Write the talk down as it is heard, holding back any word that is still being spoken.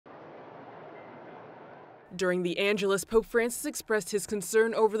During the Angelus, Pope Francis expressed his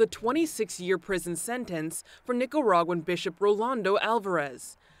concern over the 26-year prison sentence for Nicaraguan Bishop Rolando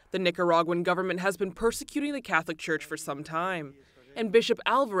Álvarez. The Nicaraguan government has been persecuting the Catholic Church for some time, and Bishop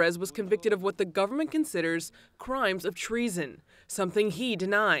Álvarez was convicted of what the government considers crimes of treason, something he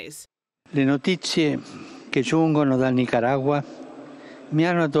denies. Le notizie che giungono dal Nicaragua mi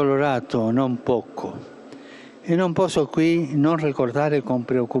hanno addolorato non poco e non posso qui non ricordare con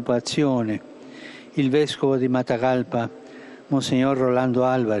preoccupazione il vescovo di Matagalpa, Monsignor Rolando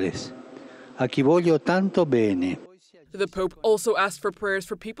Álvarez, a chi voglio tanto bene. The Pope also asked for prayers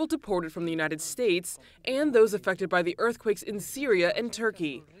for people deported from the United States and those affected by the earthquakes in Syria and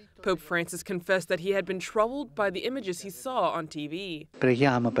Turkey. Pope Francis confessed that he had been troubled by the images he saw on TV.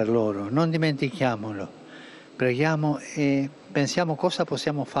 Preghiamo per loro, non dimentichiamolo. Preghiamo e pensiamo cosa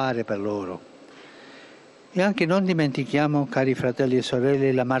possiamo fare per loro. E anche non dimentichiamo, cari fratelli e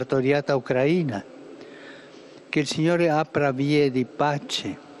sorelle, la martoriata Ucraina. Che il Signore apra vie di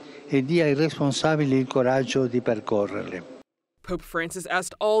pace e dia ai responsabili il coraggio di percorrerle. Pope Francis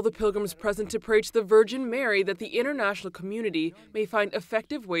asked all the pilgrims present to pray to the Virgin Mary that the international community may find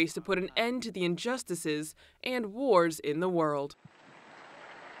effective ways to put an end to the injustices and wars in the world.